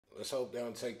Let's hope they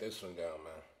don't take this one down,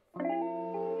 man.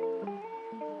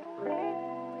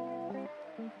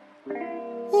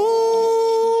 Ooh.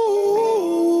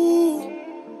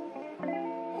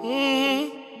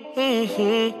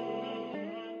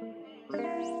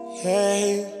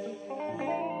 Hey.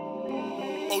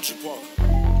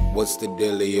 What's the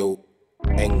dealio?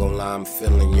 Ain't gon' lie, I'm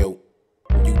feeling yo.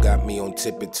 You got me on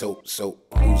tippy toe, so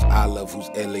who's I love, who's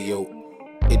Elio?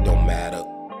 It don't matter.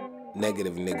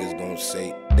 Negative niggas gon'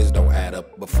 say this don't add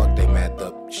up, but fuck they math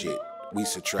up. Shit, we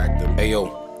subtract them. Ayo.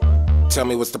 Tell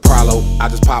me what's the problem? I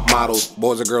just pop models.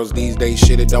 Boys or girls these days,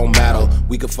 shit, it don't matter.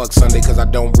 We could fuck Sunday cause I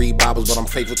don't read Bibles, but I'm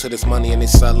faithful to this money and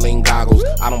it's subtling goggles.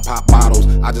 I don't pop bottles,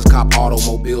 I just cop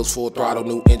automobiles, full throttle.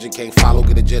 New engine can't follow,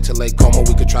 get a jet to Lake Como,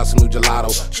 we could try some new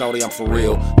gelato. Shorty, I'm for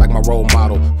real, like my role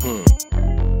model.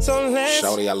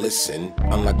 Shorty, I listen.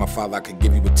 Unlike my father, I could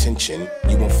give you attention.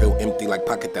 You won't feel empty like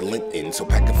pocket that lint in. So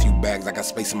pack a few bags, I got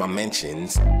space in my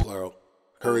mentions. Plural.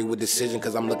 Hurry with decision,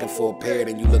 cause I'm looking for a pair.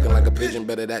 Then you looking like a pigeon.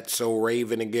 Better that so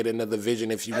raven and get another vision.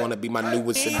 If you wanna be my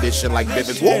newest edition like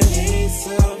Bivens. Whoa.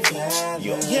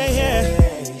 Yeah.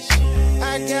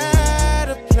 I got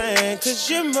a plan, cause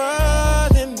you're more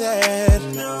than that.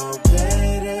 No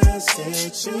better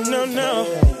situation. No.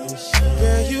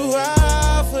 Girl, you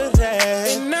are for that.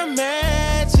 And I'm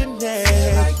imagining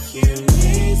like you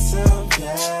need some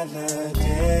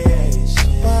validation.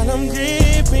 While I'm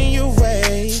gripping your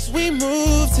waist, we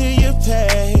move to your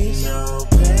pace. No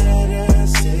better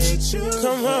situation.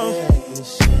 Come on,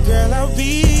 girl, I'll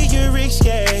be your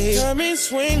escape. Come and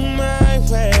swing my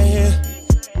way.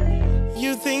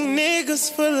 You think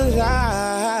niggas full of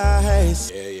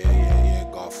lies? Yeah.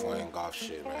 Golf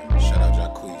shit, man. Shout out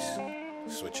Jacquees.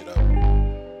 Switch it up.